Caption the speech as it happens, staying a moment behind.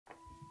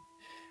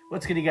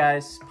What's good, you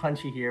guys?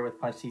 Punchy here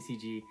with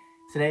PunchTCG.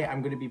 Today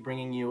I'm going to be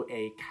bringing you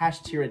a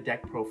Kashtira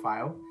Deck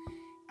Profile.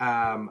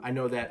 I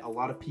know that a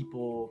lot of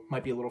people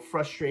might be a little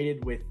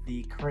frustrated with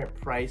the current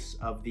price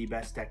of the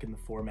best deck in the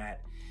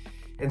format.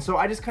 And so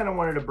I just kind of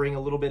wanted to bring a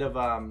little bit of,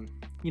 a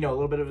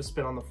little bit of a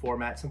spin on the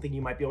format, something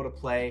you might be able to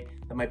play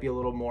that might be a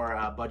little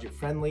more budget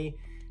friendly.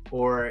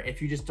 Or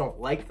if you just don't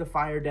like the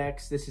fire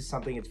decks, this is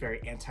something that's very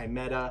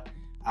anti-meta.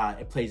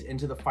 It plays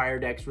into the fire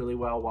decks really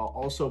well while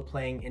also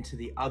playing into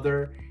the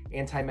other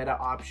anti-meta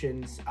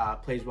options,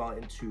 plays well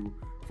into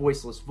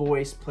voiceless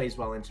voice, plays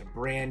well into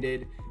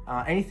branded,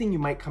 anything you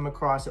might come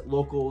across at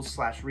locals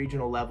 /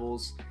 regional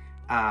levels,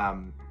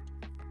 and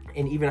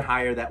even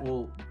higher that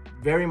will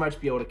very much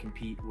be able to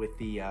compete with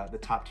the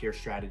top tier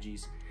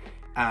strategies.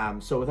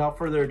 So without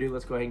further ado,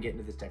 let's go ahead and get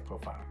into this deck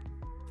profile.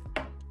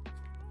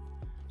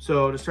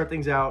 So to start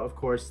things out, of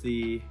course,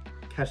 the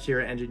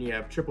Kashtira engine, you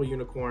have triple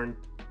unicorn,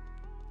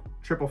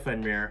 triple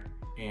Fenrir,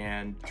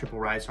 and triple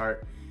Rise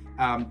Heart.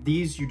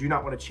 These you do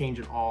not want to change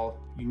at all.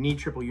 You need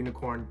triple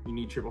unicorn, you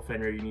need triple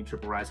Fenrir, you need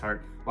triple Rise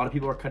Heart. A lot of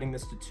people are cutting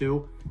this to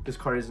 2. This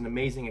card is an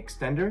amazing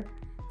extender.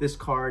 This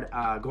card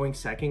going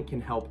second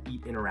can help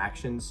eat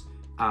interactions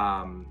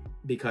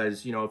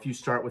because, you know, if you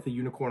start with a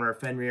unicorn or a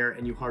Fenrir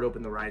and you hard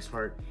open the Rise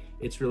Heart,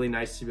 it's really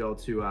nice to be able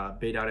to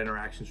bait out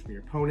interactions from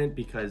your opponent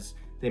because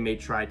they may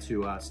try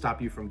to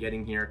stop you from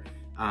getting here.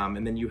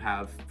 And then you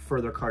have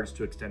further cards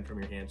to extend from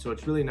your hand. So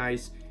it's really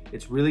nice.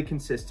 It's really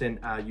consistent.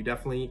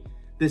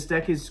 This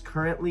deck is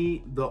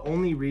currently the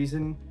only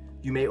reason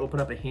you may open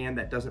up a hand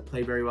that doesn't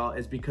play very well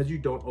is because you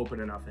don't open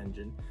enough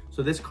engine.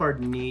 So this card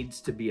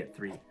needs to be at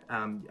 3.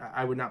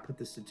 I would not put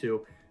this to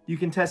 2. You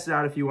can test it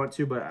out if you want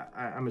to, but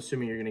I'm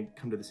assuming you're gonna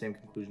come to the same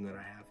conclusion that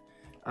I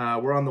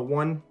have. We're on the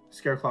 1,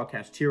 Scareclaw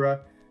Kashtira.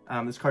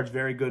 This card's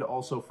very good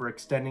also for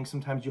extending.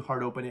 Sometimes you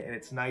hard open it and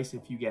it's nice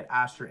if you get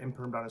Ashed or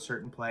Impermed on a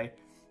certain play.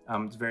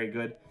 It's very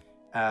good.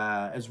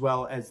 As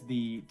well as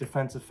the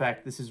defense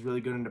effect. This is really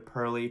good into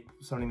Pearly,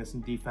 summoning this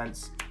in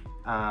defense.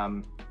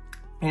 And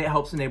it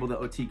helps enable the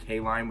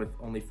OTK line with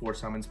only 4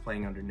 summons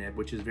playing under Nib,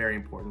 which is very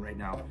important right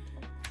now.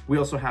 We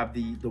also have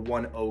the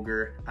 1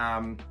 Ogre.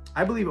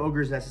 I believe Ogre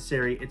is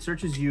necessary. It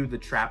searches you the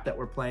trap that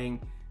we're playing,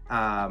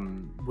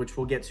 which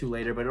we'll get to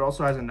later, but it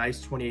also has a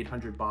nice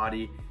 2800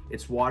 body.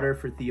 It's water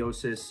for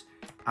Theosis.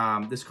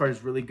 This card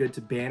is really good to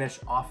banish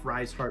off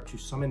Rise Heart to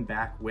summon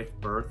back with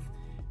Birth.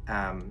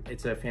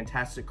 It's a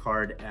fantastic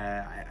card.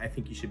 I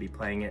think you should be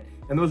playing it.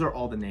 And those are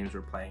all the names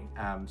we're playing.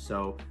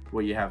 So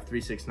well, you have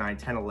 3, 6, 9,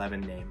 10,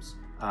 11 names.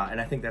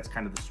 And I think that's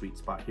kind of the sweet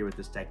spot here with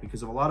this deck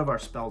because of a lot of our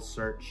spells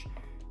search.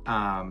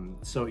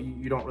 So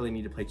you don't really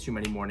need to play too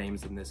many more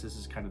names than this. This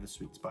is kind of the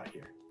sweet spot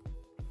here.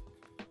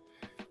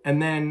 And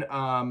then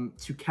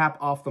to cap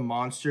off the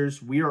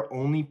monsters, we are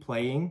only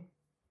playing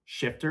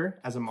Shifter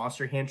as a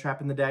monster hand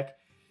trap in the deck.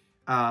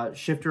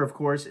 Shifter, of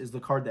course, is the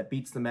card that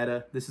beats the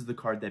meta. This is the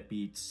card that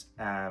beats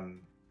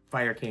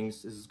Fire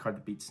Kings. This is the card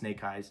that beats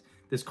Snake Eyes.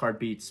 This card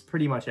beats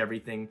pretty much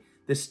everything.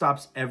 This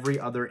stops every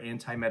other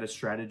anti-meta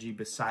strategy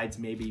besides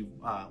maybe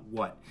not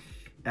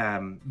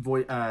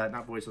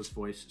Voiceless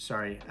Voice,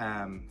 sorry.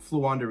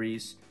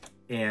 Fluanderies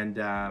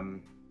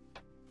and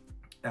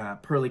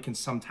Pearly can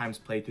sometimes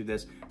play through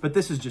this, but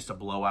this is just a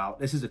blowout.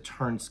 This is a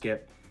turn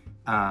skip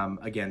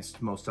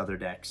against most other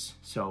decks.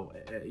 So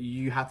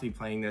you have to be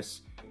playing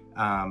this.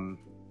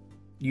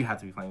 You have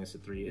to be playing this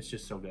at 3. It's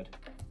just so good.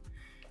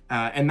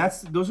 And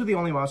those are the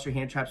only monster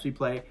hand traps we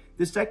play.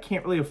 This deck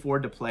can't really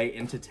afford to play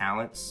into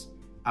talents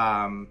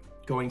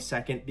going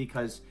second,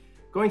 because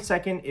going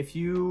second, if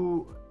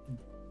you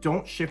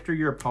don't shifter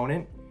your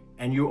opponent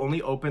and you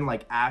only open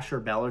like Ashe or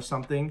Bell or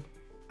something,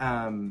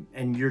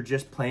 and you're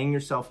just playing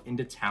yourself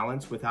into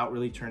talents without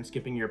really turn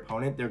skipping your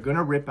opponent, they're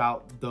gonna rip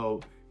out the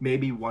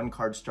maybe 1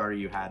 card starter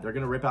you had. They're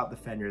gonna rip out the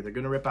Fenrir. They're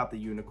gonna rip out the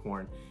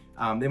Unicorn.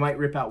 They might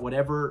rip out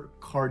whatever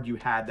card you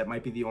had that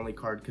might be the only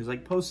card, because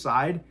like post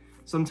side,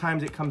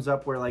 sometimes it comes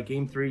up where like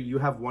game 3 you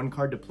have 1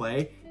 card to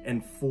play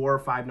and 4 or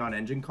 5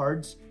 non-engine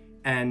cards,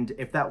 and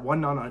if that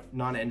one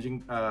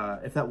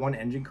if that one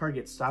engine card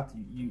gets stopped,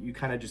 you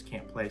kind of just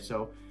can't play.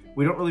 So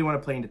we don't really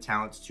want to play into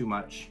talents too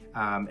much,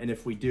 and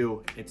if we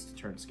do, it's to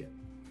turn skip.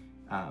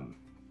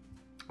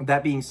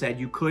 That being said,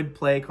 you could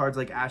play cards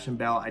like Ashe and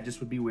Bell. I just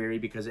would be wary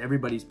because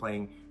everybody's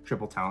playing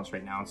triple talents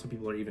right now, and some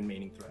people are even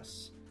maining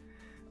thrusts.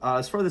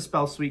 As far as the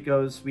spell suite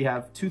goes, we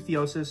have 2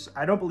 Theosis.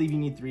 I don't believe you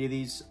need 3 of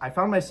these. I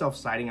found myself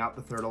siding out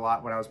the 3rd a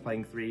lot when I was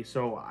playing 3,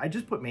 so I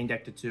just put main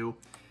deck to 2.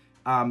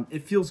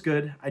 It feels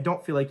good. I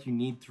don't feel like you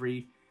need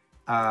 3.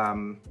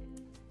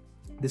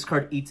 This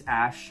card eats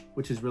Ashe,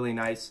 which is really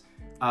nice.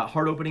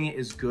 Hard opening it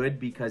is good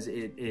because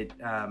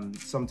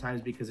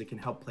sometimes because it can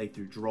help play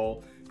through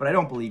Droll, but I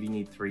don't believe you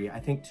need 3. I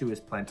think 2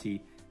 is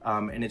plenty.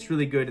 And it's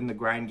really good in the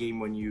grind game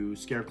when you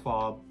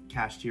Scareclaw,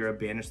 Kashtira,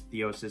 banish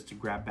Theosis to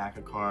grab back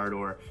a card,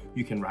 or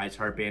you can Rise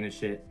Heart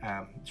banish it.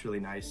 It's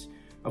really nice.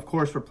 Of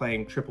course, we're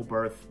playing Triple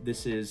Birth.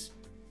 This is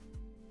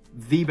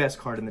the best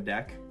card in the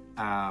deck.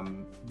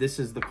 This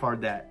is the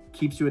card that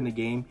keeps you in the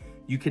game.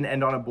 You can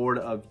end on a board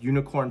of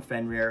Unicorn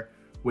Fenrir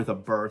with a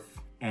Birth,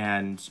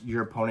 and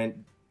your opponent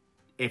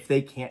if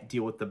they can't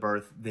deal with the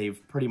birth, they've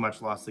pretty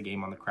much lost the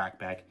game on the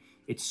crackback.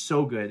 It's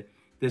so good.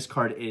 This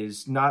card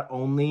is not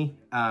only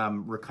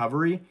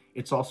recovery,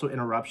 it's also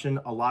interruption.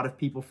 A lot of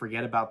people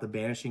forget about the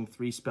banishing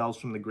 3 spells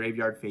from the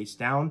graveyard face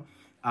down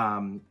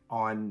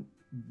on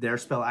their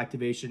spell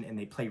activation, and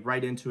they play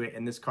right into it.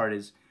 And this card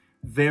is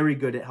very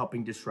good at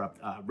helping disrupt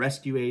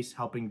Rescue Ace,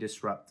 helping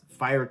disrupt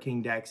Fire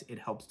King decks. It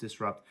helps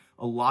disrupt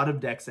a lot of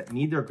decks that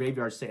need their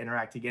graveyards to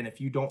interact. Again, if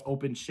you don't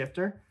open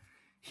Shifter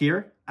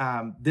here,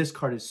 this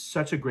card is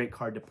such a great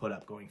card to put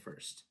up going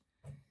first.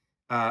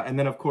 And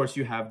then, of course,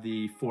 you have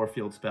the 4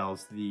 field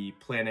spells, the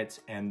planets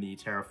and the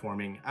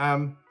terraforming.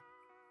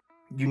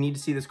 You need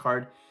to see this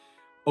card.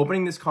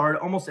 Opening this card,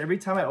 almost every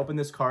time I open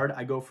this card,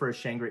 I go for a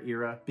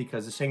Shangri-Era,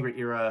 because the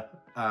Shangri-Era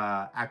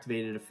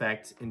activated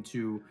effect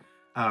into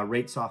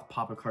Rate Soft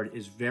Pop a card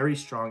is very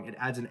strong. It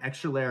adds an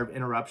extra layer of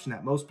interruption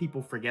that most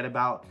people forget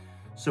about.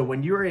 So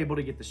when you're able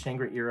to get the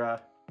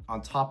Shangri-Era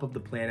on top of the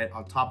planet,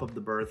 on top of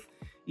the birth,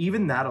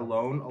 even that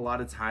alone, a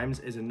lot of times,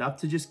 is enough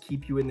to just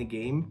keep you in the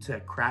game to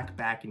crack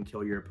back and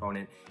kill your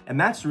opponent. And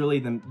that's really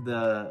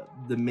the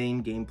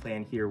main game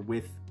plan here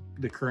with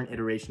the current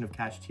iteration of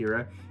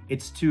Kashtira.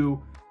 It's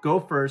to go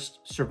first,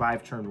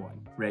 survive turn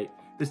 1, right?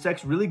 This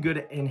deck's really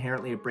good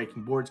inherently at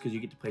breaking boards because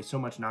you get to play so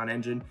much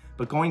non-engine,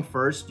 but going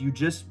first, you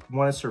just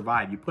want to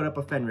survive. You put up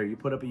a Fenrir, you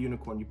put up a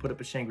Unicorn, you put up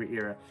a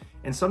Shangri-Era,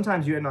 and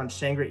sometimes you end on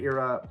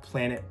Shangri-Era,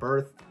 Planet,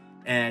 Birth,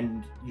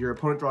 and your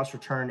opponent draws for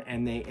turn,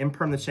 and they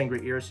imperm the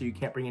Shangri-Era so you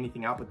can't bring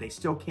anything out, but they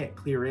still can't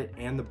clear it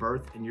and the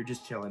birth, and you're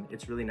just chilling.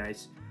 It's really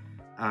nice.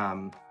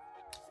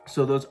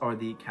 So those are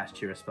the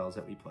Kashtira spells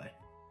that we play.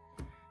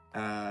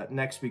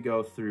 Next we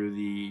go through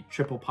the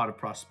triple Pot of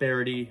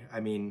Prosperity. I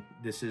mean,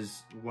 this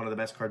is one of the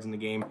best cards in the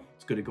game.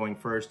 It's good at going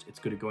first, it's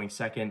good at going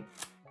second.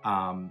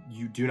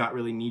 You do not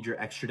really need your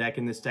extra deck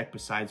in this deck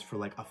besides for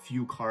like a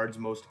few cards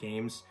most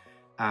games.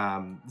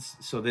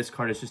 So this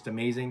card is just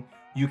amazing.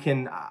 You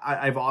can,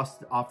 I've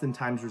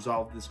oftentimes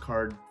resolved this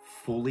card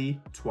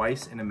fully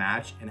twice in a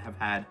match and have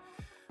had,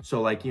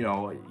 so like, you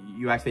know,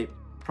 you activate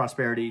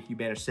Prosperity, you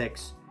banish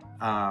 6,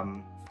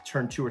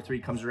 turn 2 or 3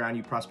 comes around,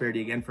 you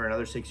Prosperity again for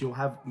another 6. You'll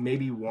have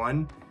maybe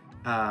 1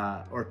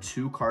 or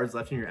 2 cards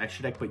left in your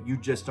extra deck, but you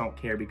just don't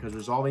care because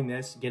resolving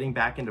this, getting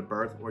back into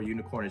Birth or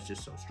Unicorn is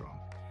just so strong.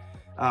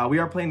 We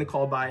are playing the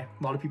Called By.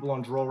 A lot of people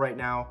on Droll right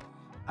now.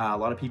 A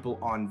lot of people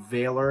on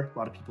Valor, a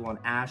lot of people on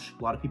Ash,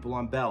 a lot of people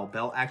on Bell.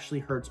 Bell actually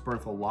hurts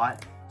Birth a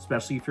lot,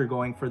 especially if you're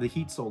going for the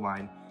Heat Soul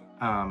line.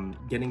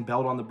 Getting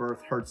Belled on the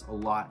Birth hurts a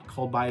lot.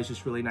 Called By is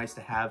just really nice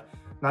to have.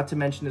 Not to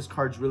mention this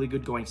card's really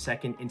good going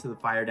second into the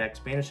fire decks.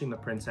 Banishing the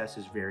Princess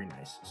is very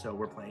nice, so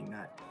we're playing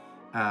that.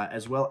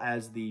 As well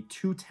as the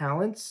 2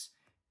 Talents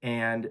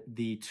and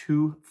the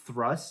 2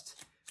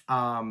 Thrust.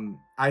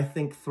 I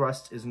think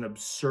Thrust is an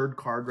absurd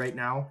card right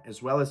now,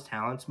 as well as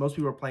Talents. Most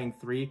people are playing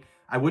 3.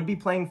 I would be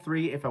playing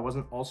 3 if I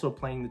wasn't also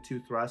playing the 2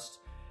 Thrust.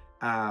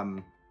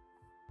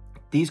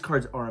 These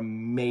cards are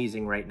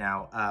amazing right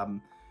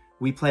now.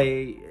 We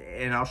play,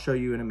 and I'll show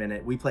you in a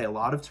minute, we play a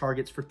lot of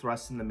targets for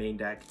Thrust in the main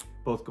deck,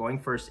 both going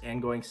first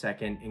and going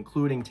second,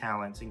 including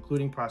Talents,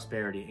 including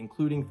Prosperity,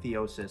 including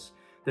Theosis.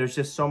 There's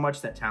just so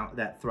much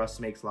that Thrust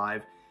makes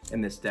live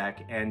in this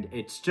deck, and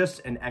it's just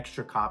an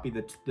extra copy.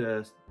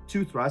 The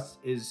 2 Thrusts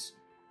is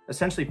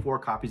essentially 4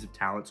 copies of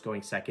Talents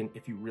going second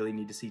if you really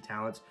need to see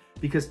Talents,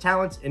 because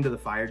Talents into the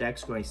fire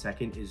decks going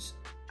second is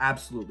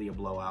absolutely a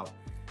blowout.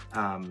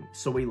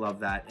 So we love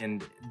that,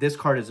 and this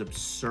card is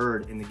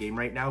absurd in the game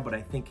right now, but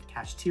I think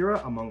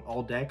Kashtira among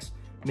all decks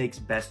makes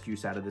best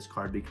use out of this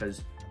card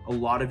because a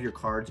lot of your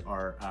cards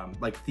are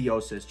like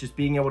Theosis. Just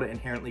being able to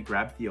inherently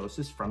grab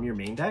Theosis from your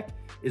main deck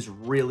is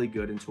really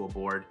good into a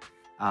board.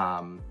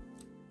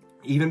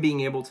 Even being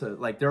able to,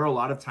 like, there are a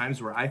lot of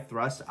times where I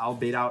thrust, I'll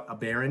bait out a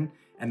Baron,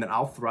 and then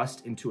I'll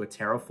thrust into a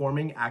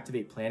terraforming,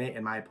 activate planet,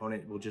 and my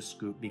opponent will just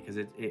scoop because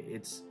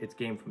it's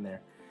game from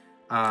there.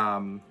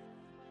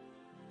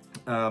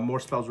 More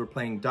spells, we're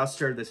playing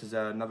Duster. This is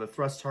another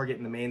thrust target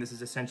in the main. This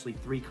is essentially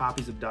 3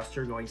 copies of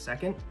Duster going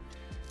second.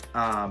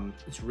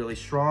 It's really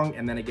strong.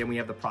 And then again, we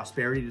have the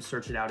Prosperity to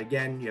search it out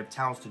again. You have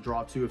Talents to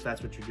draw 2 if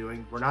that's what you're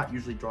doing. We're not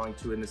usually drawing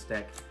 2 in this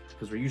deck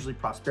because we're usually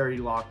Prosperity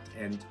locked,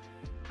 and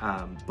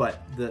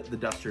but the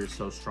Duster is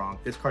so strong.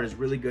 This card is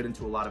really good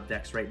into a lot of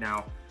decks right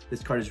now.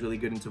 This card is really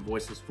good into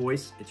Voiceless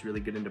Voice. It's really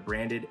good into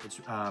Branded.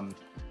 It's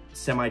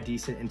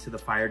semi-decent into the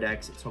fire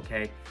decks. It's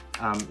okay.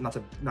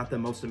 Not the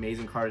most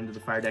amazing card into the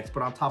fire decks,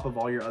 but on top of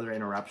all your other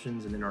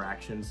interruptions and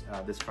interactions,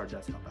 this card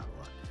does help out a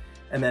lot.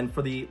 And then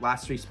for the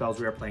last 3 spells,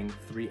 we are playing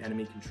 3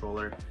 Enemy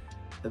Controller.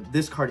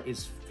 This card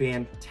is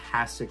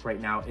fantastic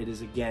right now. It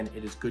is, again,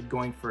 it is good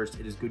going first,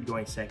 it is good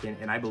going second,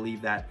 and I believe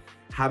that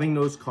having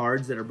those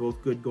cards that are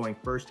both good going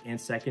first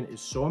and second is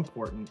so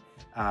important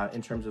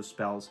in terms of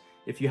spells.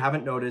 If you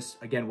haven't noticed,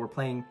 again, we're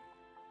playing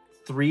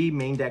 3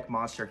 main deck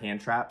monster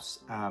hand traps,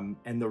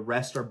 and the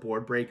rest are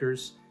board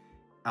breakers,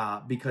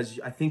 because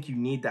I think you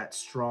need that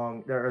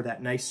strong, or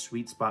that nice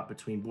sweet spot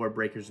between board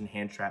breakers and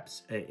hand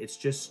traps. It's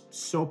just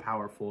so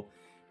powerful.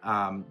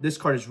 This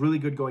card is really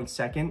good going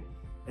second,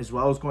 as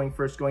well as going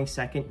first, going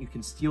second. You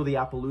can steal the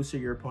Appaloosa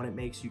your opponent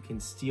makes. You can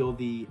steal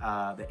the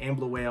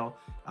Ambler Whale.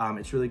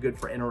 It's really good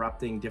for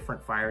interrupting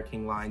different Fire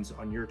King lines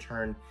on your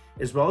turn,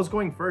 as well as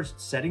going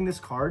first, setting this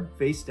card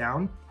face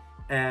down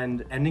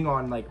and ending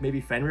on like maybe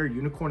Fenrir.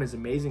 Unicorn is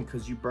amazing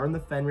because you burn the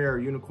Fenrir or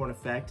Unicorn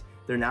effect.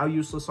 They're now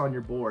useless on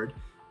your board.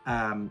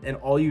 And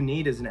all you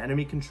need is an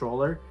enemy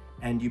controller,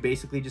 and you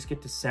basically just get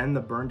to send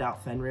the burned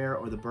out Fenrir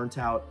or the burnt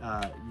out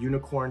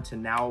Unicorn to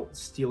now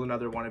steal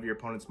another one of your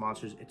opponent's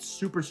monsters. It's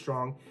super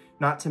strong,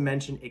 not to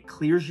mention it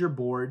clears your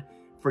board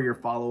for your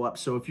follow-up.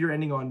 So if you're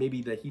ending on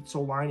maybe the Heat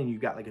Soul line and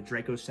you've got like a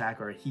Draco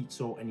Sack or a Heat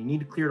Soul and you need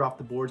to clear it off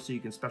the board so you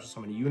can special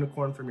summon a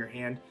Unicorn from your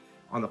hand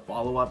on the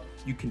follow-up,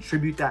 you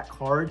contribute that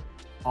card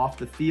off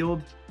the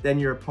field, then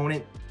your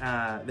opponent,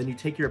 then you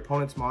take your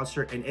opponent's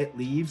monster and it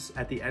leaves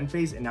at the end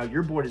phase, and now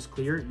your board is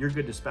clear. You're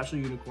good to special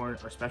Unicorn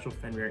or special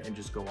Fenrir and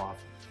just go off.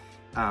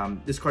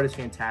 This card is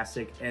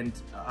fantastic, and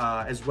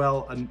as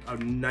well, a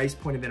nice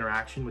point of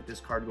interaction with this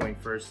card going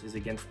first is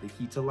against the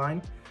Hita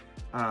line.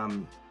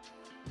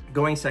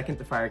 Going second,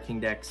 the Fire King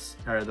decks,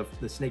 or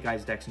the Snake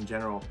Eyes decks in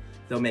general,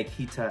 they'll make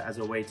Hita as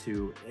a way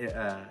to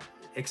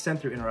extend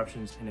through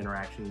interruptions and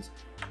interactions,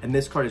 and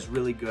this card is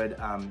really good.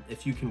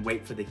 If you can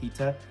wait for the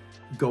Hita,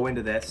 go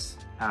into this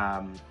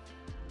and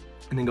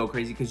then go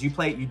crazy, because you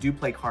do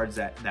play cards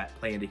that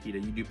play into Hita.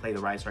 You do play the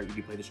Rise Heart, you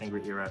do play the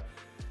Shangri Era.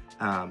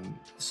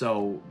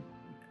 So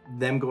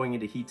them going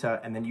into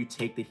Hita and then you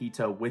take the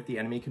Hita with the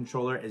enemy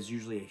controller is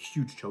usually a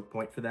huge choke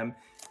point for them,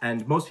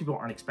 and most people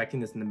aren't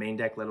expecting this in the main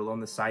deck, let alone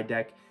the side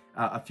deck.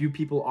 A few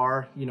people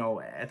are, you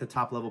know, at the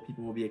top level,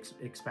 people will be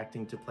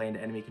expecting to play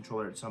into enemy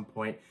controller at some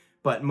point,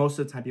 but most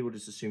of the time people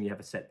just assume you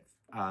have a set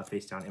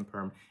face down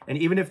imperm. And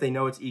even if they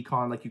know it's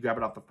econ, like you grab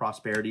it off the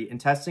Prosperity. In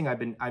testing, I've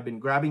been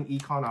grabbing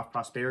econ off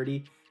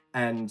Prosperity,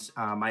 and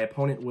my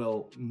opponent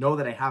will know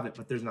that I have it,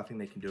 but there's nothing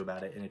they can do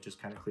about it, and it just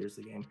kind of clears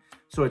the game.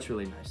 So it's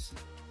really nice.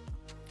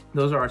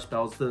 Those are our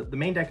spells. The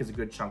main deck is a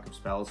good chunk of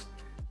spells,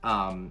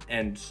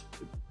 and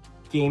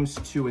games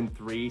 2 and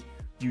 3,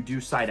 you do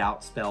side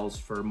out spells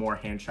for more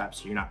hand traps,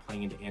 so you're not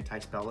playing into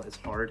anti-spell as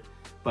hard.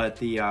 But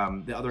the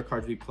other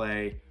cards we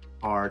play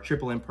are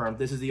triple imperm.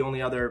 This is the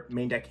only other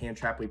main deck hand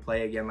trap we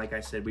play. Again, like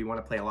I said, we want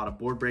to play a lot of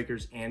board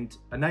breakers and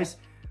a nice,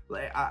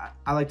 I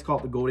like to call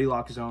it the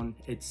Goldilocks zone.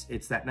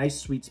 It's that nice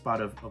sweet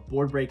spot of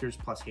board breakers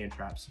plus hand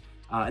traps.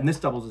 And this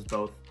doubles as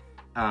both.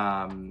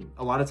 A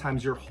lot of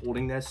times you're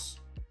holding this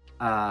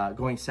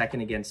going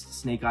second against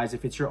Snake Eyes.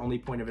 If it's your only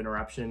point of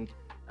interruption,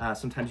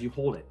 sometimes you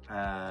hold it.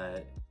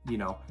 You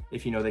know,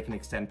 if you know they can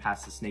extend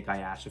past the Snake Eye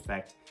Ash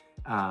effect.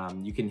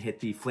 You can hit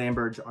the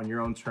Flamberge on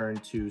your own turn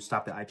to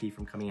stop the IP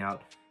from coming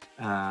out.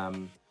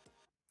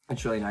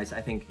 It's really nice.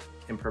 I think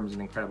Imperm is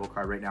an incredible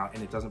card right now,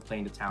 and it doesn't play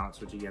into talents,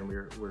 which again,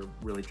 we're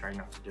really trying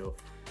not to do.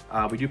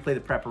 We do play the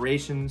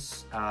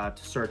Preparations to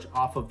search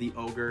off of the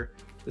Ogre.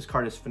 This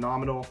card is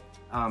phenomenal.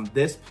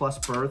 This plus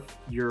Birth,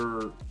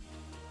 you're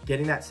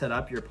getting that set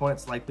up. Your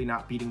opponent's likely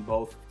not beating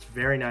both. It's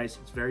very nice.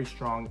 It's very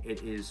strong.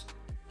 It is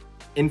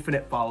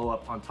infinite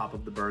follow-up on top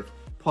of the Birth.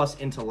 Plus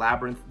into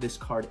Labyrinth, this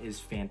card is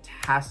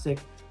fantastic.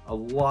 A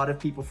lot of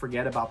people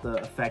forget about the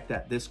effect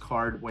that this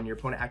card, when your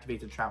opponent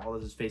activates a trap while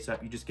this is face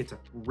up, you just get to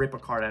rip a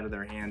card out of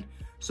their hand.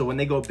 So when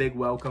they go big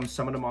welcome,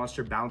 summon a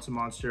monster, bounce a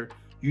monster,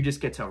 you just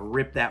get to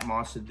rip that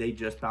monster they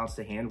just bounced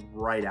the hand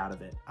right out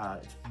of it.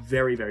 It's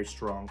very, very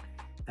strong.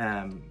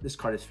 This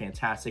card is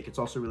fantastic. It's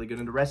also really good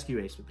into Rescue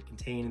Ace with the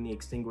Contain and the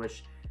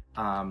Extinguish.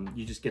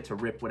 You just get to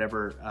rip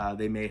whatever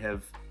they may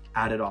have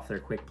added off their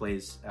quick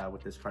plays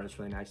with this card. It's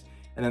really nice.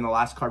 And then the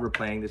last card we're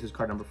playing, this is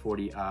card number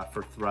 40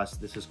 for Thrust.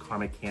 This is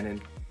Karmic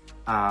Cannon.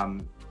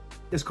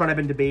 This card I've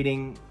been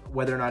debating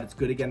whether or not it's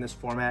good again this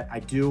format. I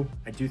do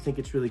think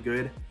it's really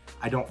good.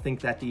 I don't think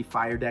that the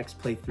Fire decks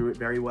play through it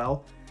very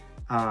well.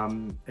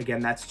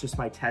 Again, that's just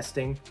my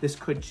testing. This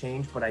could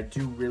change, but I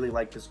do really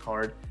like this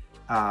card.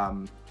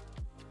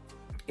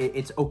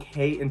 It's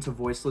okay into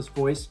Voiceless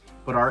Voice,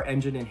 but our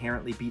engine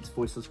inherently beats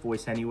Voiceless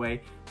Voice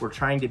anyway. We're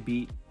trying to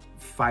beat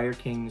Fire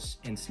Kings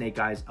and Snake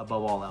Eyes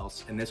above all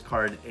else, and this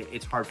card,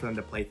 it's hard for them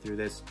to play through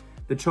this.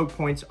 The choke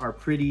points are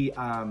pretty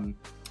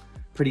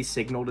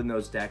signaled in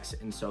those decks,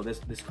 and so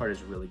this card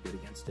is really good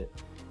against it.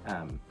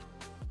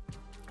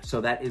 So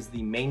that is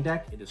the main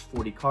deck. It is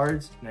 40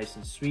 cards, nice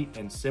and sweet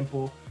and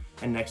simple.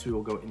 And next we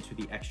will go into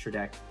the extra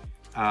deck.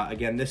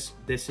 Again, this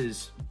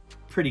is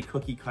pretty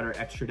cookie cutter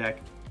extra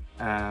deck.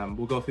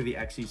 We'll go through the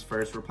Xyz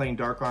first. We're playing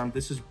Dark Arm.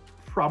 This is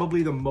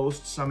probably the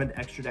most summoned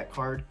extra deck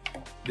card.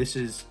 This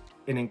is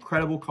an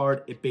incredible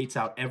card. It baits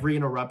out every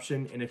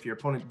interruption, and if your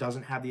opponent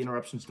doesn't have the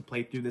interruptions to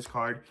play through this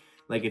card,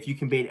 like if you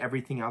can bait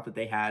everything out that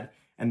they had,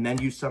 and then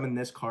you summon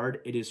this card,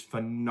 it is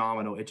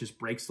phenomenal. It just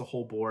breaks the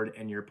whole board,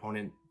 and your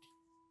opponent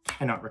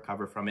cannot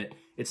recover from it.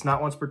 It's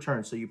not once per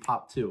turn, so you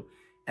pop 2.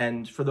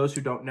 And for those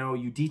who don't know,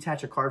 you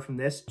detach a card from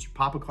this, you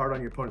pop a card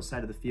on your opponent's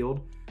side of the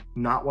field,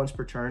 not once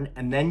per turn,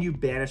 and then you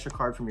banish a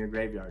card from your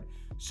graveyard.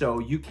 So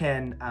you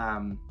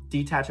can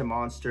detach a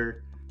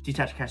monster,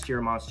 detach a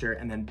Kashtira monster,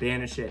 and then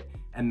banish it,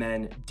 and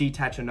then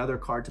detach another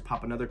card to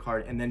pop another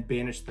card, and then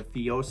banish the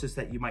Theosis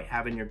that you might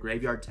have in your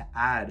graveyard to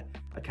add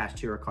a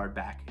Kashtira card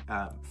back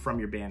from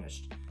your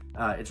banished.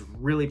 It's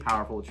really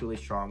powerful, it's really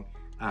strong.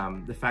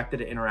 The fact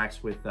that it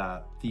interacts with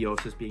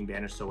Theosis being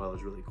banished so well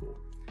is really cool.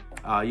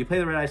 You play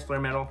the Red Eyes Flare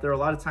Mantle. There are a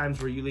lot of times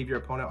where you leave your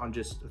opponent on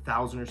just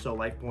 1,000 or so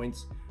life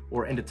points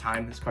or into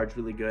time. This card's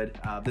really good.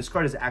 This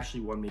card has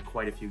actually won me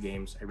quite a few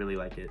games. I really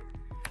like it.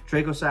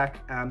 Draco Sack.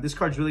 This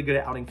card's really good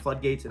at outing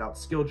Floodgates. It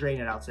outs Skill Drain.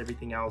 It outs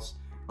everything else.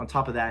 On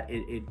top of that,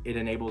 it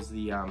enables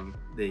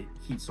the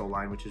Heat Soul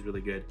line, which is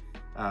really good.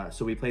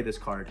 So we play this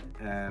card.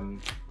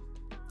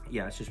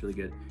 Yeah, it's just really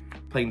good.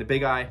 Playing the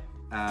Big Eye.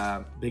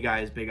 Big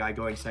Eye is Big Eye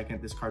going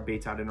second. This card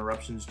baits out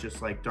interruptions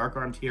just like Dark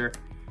Armed here.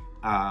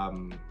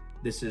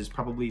 This is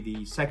probably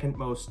the second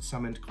most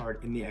summoned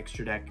card in the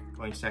extra deck,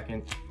 going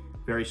second.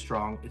 Very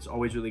strong. It's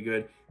always really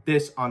good.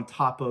 This on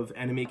top of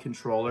enemy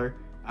controller,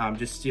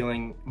 just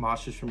stealing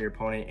monsters from your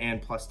opponent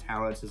and plus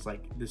talents is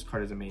like, this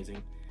card is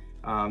amazing.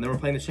 Then we're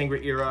playing the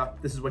Shangri Era.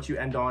 This is what you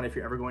end on if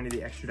you're ever going to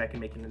the extra deck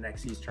and making the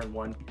Nexus turn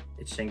 1.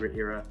 It's Shangri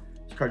Era.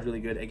 This card's really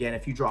good. Again,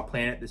 if you draw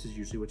planet, this is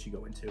usually what you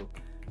go into.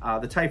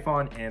 The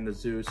Typhon and the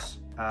Zeus.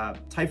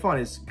 Typhon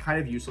is kind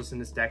of useless in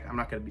this deck. I'm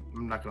not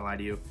gonna lie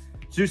to you.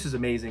 Zeus is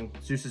amazing.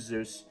 Zeus is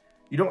Zeus.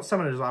 You don't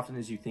summon it as often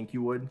as you think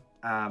you would,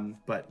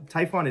 but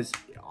Typhon is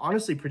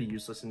honestly pretty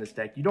useless in this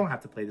deck. You don't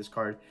have to play this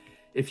card.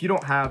 If you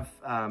don't have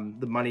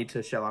the money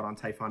to shell out on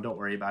Typhon, don't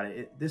worry about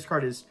it. This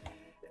card is...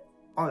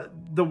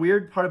 the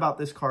weird part about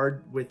this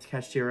card with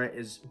Kashtira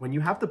is when you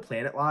have the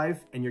planet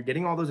live and you're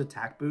getting all those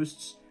attack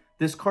boosts,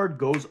 this card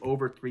goes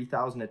over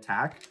 3,000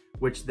 attack,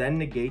 which then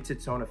negates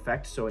its own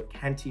effect, so it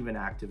can't even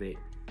activate.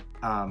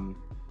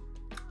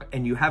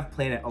 And you have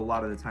planet a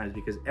lot of the times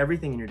because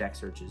everything in your deck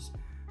searches.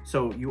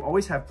 So you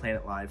always have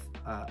planet live.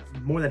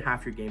 More than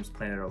half your games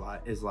planet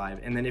is live.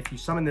 And then if you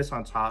summon this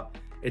on top,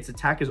 its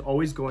attack is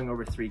always going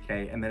over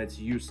 3k, and then it's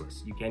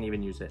useless. You can't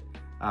even use it.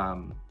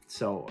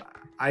 So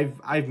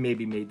I've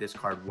maybe made this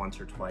card once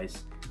or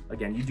twice.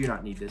 Again, you do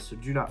not need this, so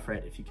do not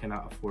fret if you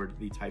cannot afford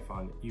the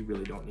Typhon. You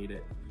really don't need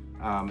it.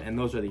 And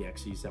those are the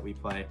Xyz that we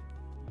play.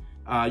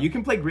 You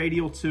can play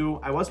Gradial too.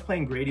 I was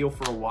playing Gradial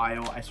for a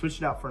while. I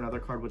switched it out for another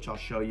card, which I'll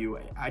show you.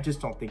 I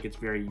just don't think it's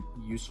very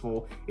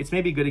useful. It's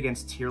maybe good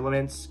against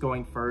Tearlaments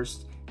going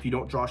first. If you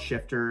don't draw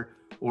Shifter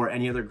or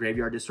any other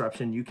graveyard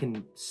disruption, you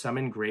can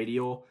summon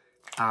Gradial.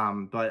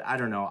 But I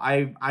don't know.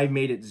 I've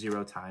made it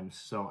 0 times,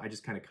 so I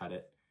just kind of cut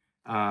it.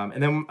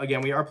 And then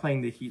again, we are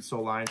playing the Heat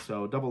Soul line,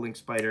 so double Link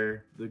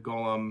Spider, the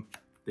Golem,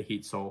 the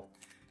Heat Soul.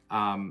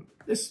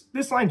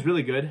 This line's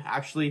really good,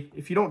 actually.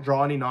 If you don't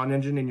draw any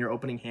non-engine in your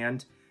opening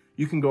hand,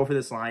 you can go for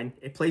this line.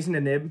 It plays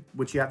into Nib,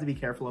 which you have to be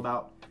careful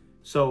about.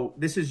 So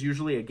this is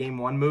usually a game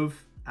 1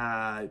 move.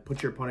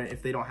 Put your opponent,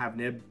 if they don't have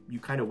Nib, you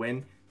kind of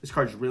win. This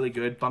card's really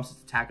good, bumps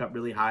its attack up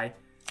really high.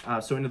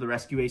 So into the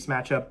Rescue Ace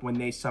matchup, when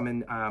they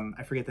summon,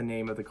 I forget the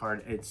name of the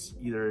card, it's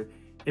either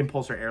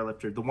Impulse or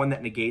Airlifter, the one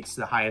that negates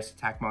the highest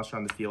attack monster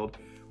on the field.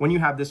 When you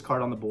have this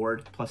card on the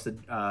board, plus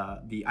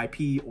the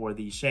IP or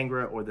the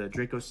Shangra or the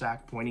Draco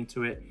Sack pointing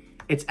to it,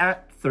 it's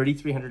at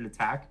 3,300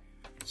 attack.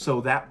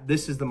 So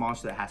this is the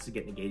monster that has to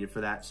get negated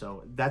for that.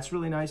 So that's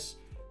really nice.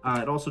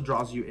 It also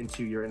draws you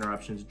into your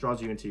interruptions. It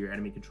draws you into your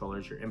enemy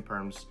controllers, your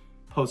imperms.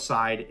 Post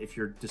side, if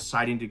you're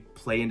deciding to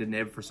play into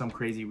Nib for some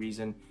crazy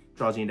reason,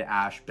 draws you into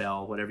Ash,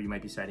 Bell, whatever you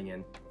might be setting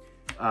in.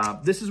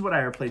 This is what I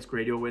replaced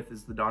Gradial with,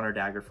 is the Donner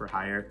Dagger for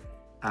hire.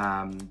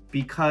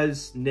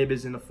 Because Nib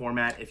is in the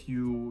format, if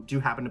you do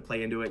happen to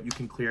play into it, you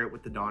can clear it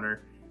with the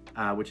Donner,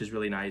 which is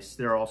really nice.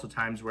 There are also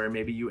times where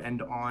maybe you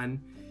end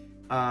on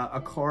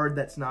a card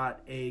that's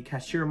not a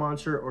Kashtira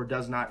monster or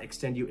does not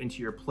extend you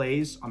into your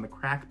plays on the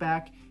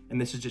crackback, and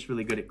this is just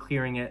really good at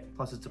clearing it,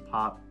 plus it's a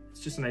pop.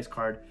 It's just a nice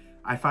card.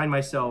 I find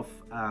myself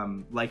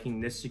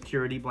liking this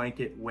security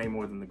blanket way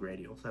more than the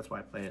Gradial, so that's why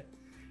I play it.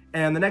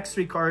 And the next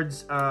 3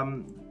 cards,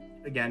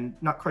 again,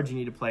 not cards you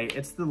need to play.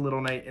 It's the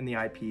Little Knight and the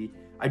IP.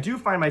 I do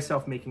find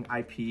myself making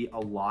IP a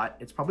lot.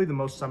 It's probably the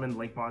most summoned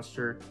Link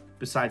monster,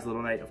 besides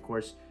Little Knight, of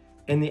course,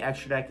 in the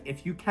extra deck.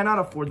 If you cannot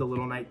afford the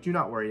Little Knight, do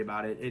not worry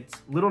about it.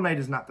 Little Knight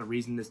is not the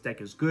reason this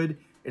deck is good.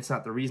 It's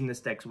not the reason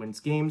this deck wins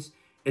games.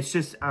 It's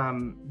just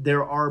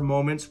there are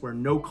moments where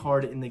no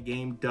card in the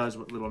game does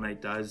what Little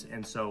Knight does,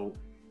 and so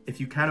if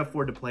you can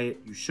afford to play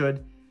it, you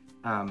should.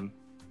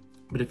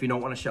 But if you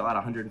don't want to shell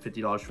out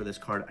 $150 for this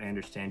card, I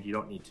understand. You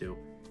don't need to.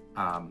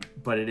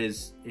 But it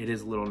is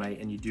Little Knight,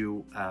 and you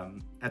do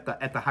at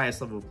the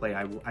highest level of play,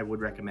 I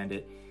would recommend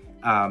it.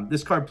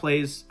 This card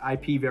plays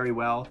IP very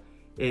well.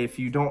 If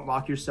you don't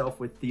lock yourself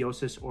with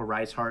Theosis or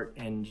Rise Heart,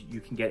 and you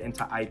can get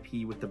into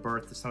IP with the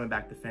Birth to summon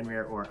back the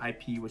Fenrir, or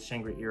IP with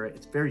Shangri Era,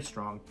 it's very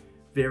strong,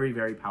 very,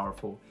 very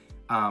powerful.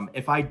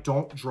 If I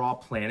don't draw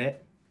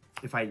planet,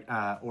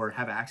 or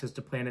have access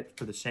to planet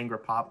for the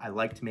Shangra pop, I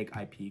like to make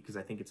IP because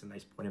I think it's a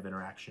nice point of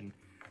interaction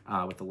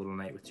with the Little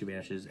Knight with 2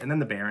 banishes. And then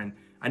the Baron.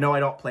 I know I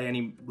don't play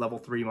any level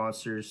 3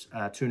 monsters,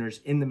 tuners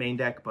in the main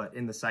deck, but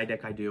in the side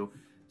deck I do.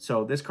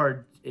 So this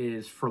card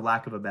is, for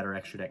lack of a better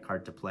extra deck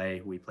card to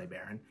play, we play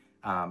Baron.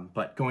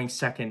 But going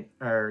second,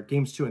 or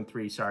games 2 and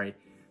 3, sorry,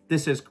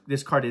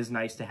 this card is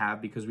nice to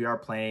have because we are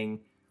playing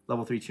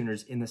level 3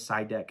 tuners in the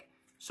side deck.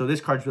 So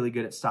this card's really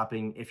good at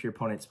stopping if your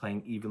opponent's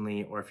playing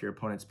evenly or if your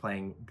opponent's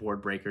playing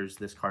board breakers.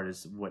 This card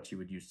is what you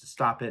would use to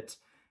stop it.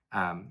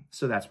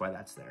 So that's why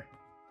that's there.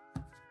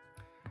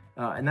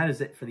 And that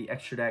is it for the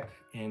extra deck.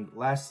 And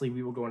lastly,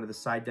 we will go into the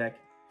side deck.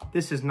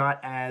 This is not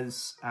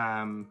as,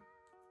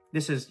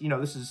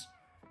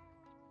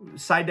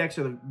 side decks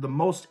are the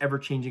most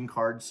ever-changing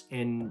cards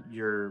in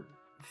your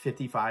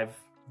 55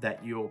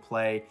 that you'll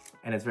play.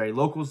 And it's very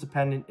locals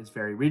dependent. It's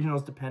very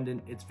regionals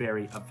dependent. It's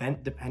very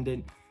event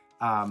dependent.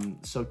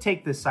 So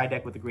take this side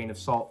deck with a grain of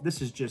salt.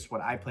 This is just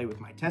what I play with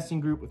my testing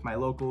group, with my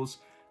locals,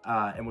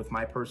 and with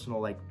my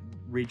personal like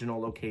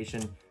regional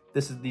location.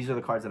 These are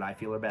the cards that I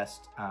feel are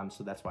best,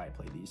 so that's why I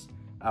play these.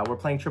 We're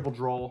playing triple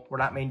droll. We're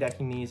not main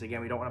decking these.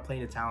 Again, we don't want to play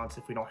into talents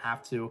if we don't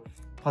have to.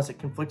 Plus, it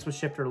conflicts with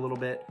shifter a little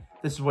bit.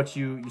 This is what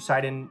you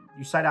side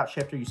out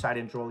shifter, you side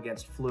in droll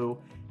against flu,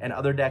 and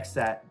other decks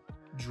that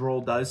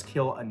droll does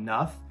kill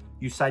enough,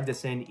 you side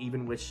this in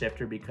even with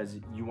shifter because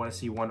you want to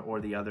see one or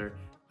the other.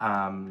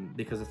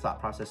 Because the thought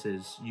process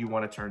is you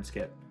want to turn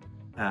skip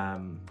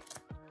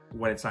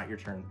when it's not your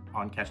turn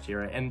on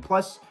Kashtira. And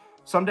plus,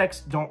 some decks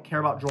don't care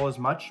about droll as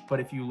much, but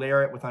if you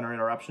layer it with under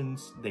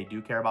interruptions, they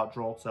do care about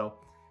droll. So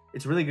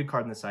it's a really good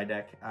card in the side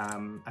deck.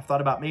 I've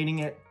thought about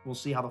maining it. We'll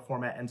see how the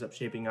format ends up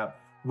shaping up,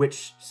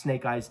 which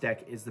Snake Eyes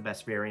deck is the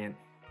best variant,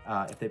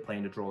 if they play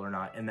into droll or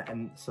not.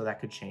 And so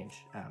that could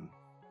change.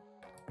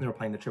 They were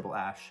playing the triple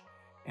ash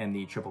and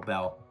the triple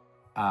bell.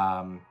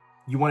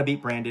 You want to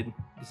beat branded.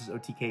 This is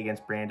OTK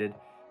against branded.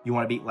 You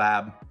want to beat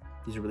lab.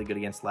 These are really good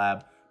against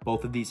lab.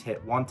 Both of these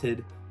hit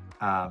wanted.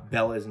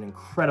 Bell is an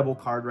incredible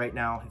card right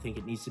now. I think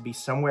it needs to be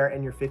somewhere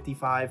in your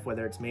 55,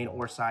 whether it's main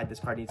or side. This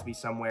card needs to be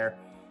somewhere.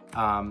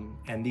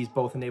 And these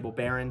both enable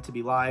Baron to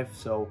be live.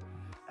 So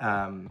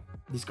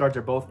these cards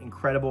are both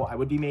incredible. I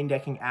would be main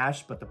decking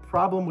Ash, but the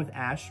problem with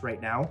Ash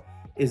right now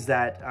is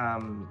that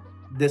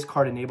this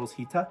card enables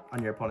Hita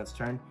on your opponent's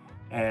turn.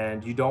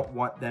 And you don't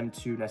want them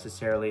to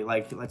necessarily,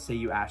 like, let's say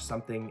you Ash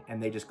something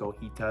and they just go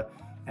Hita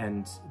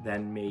and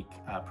then make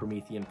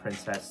Promethean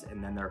Princess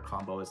and then their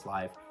combo is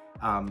live.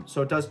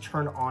 So it does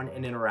turn on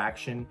an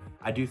interaction.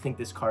 I do think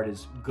this card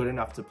is good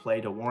enough to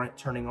play to warrant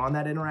turning on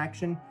that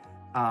interaction,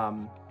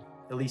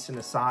 at least in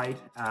the side.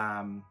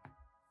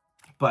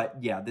 But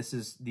yeah,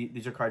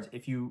 these are cards.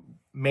 If you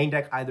main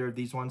deck either of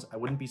these ones, I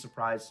wouldn't be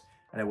surprised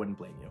and I wouldn't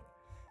blame you.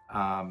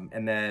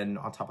 And then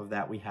on top of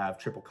that, we have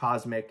Triple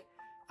Cosmic.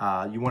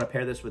 You want to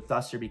pair this with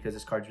Duster because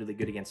this card's really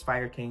good against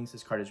Fire Kings.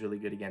 This card is really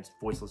good against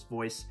Voiceless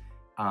Voice.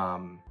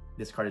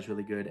 This card is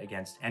really good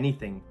against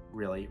anything,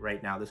 really,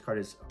 right now. This card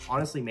is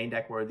honestly main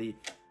deck worthy.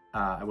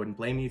 I wouldn't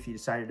blame you if you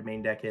decided to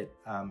main deck it.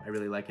 I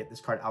really like it.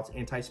 This card outs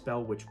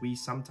Anti-Spell, which we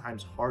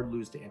sometimes hard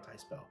lose to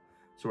Anti-Spell.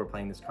 So we're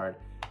playing this card.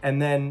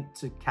 And then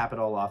to cap it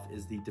all off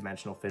is the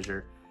Dimensional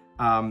Fissure.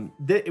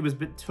 It was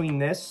between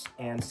this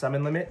and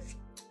Summon Limit.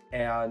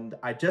 And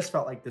I just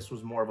felt like this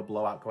was more of a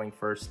blowout going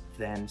first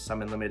than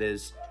Summon Limit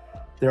is.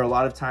 There are a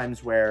lot of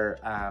times where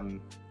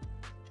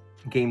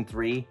game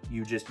 3,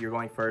 you're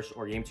going first,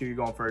 or game 2, you're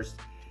going first,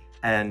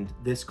 and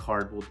this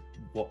card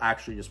will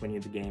actually just win you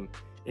the game.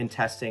 In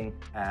testing,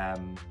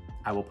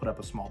 I will put up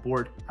a small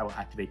board. I will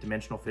activate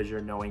Dimensional Fissure,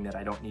 knowing that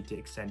I don't need to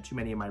extend too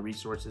many of my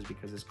resources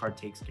because this card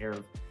takes care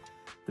of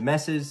the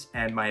messes,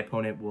 and my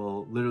opponent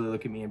will literally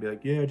look at me and be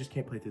like, yeah, I just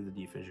can't play through the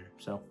D-Fissure.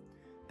 So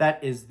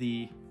that is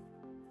the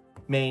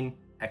main,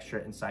 extra,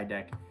 and side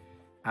deck.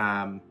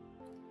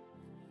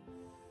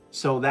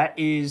 So that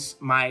is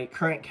my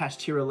current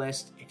Kashtira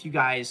list. If you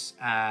guys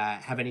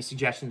have any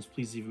suggestions,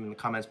 please leave them in the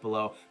comments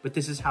below. But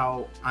this is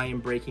how I am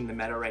breaking the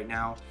meta right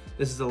now.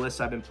 This is a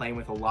list I've been playing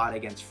with a lot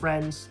against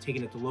friends,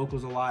 taking it to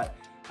locals a lot.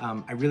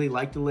 I really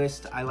like the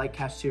list. I like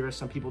Kashtira.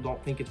 Some people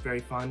don't think it's very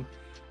fun.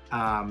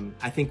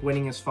 I think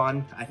winning is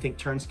fun. I think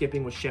turn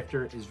skipping with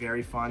shifter is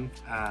very fun.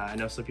 I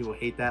know some people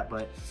hate that,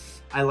 but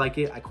I like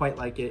it. I quite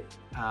like it.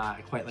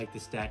 I quite like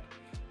this deck.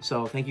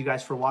 So thank you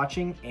guys for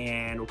watching,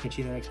 and we'll catch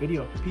you in the next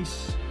video.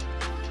 Peace.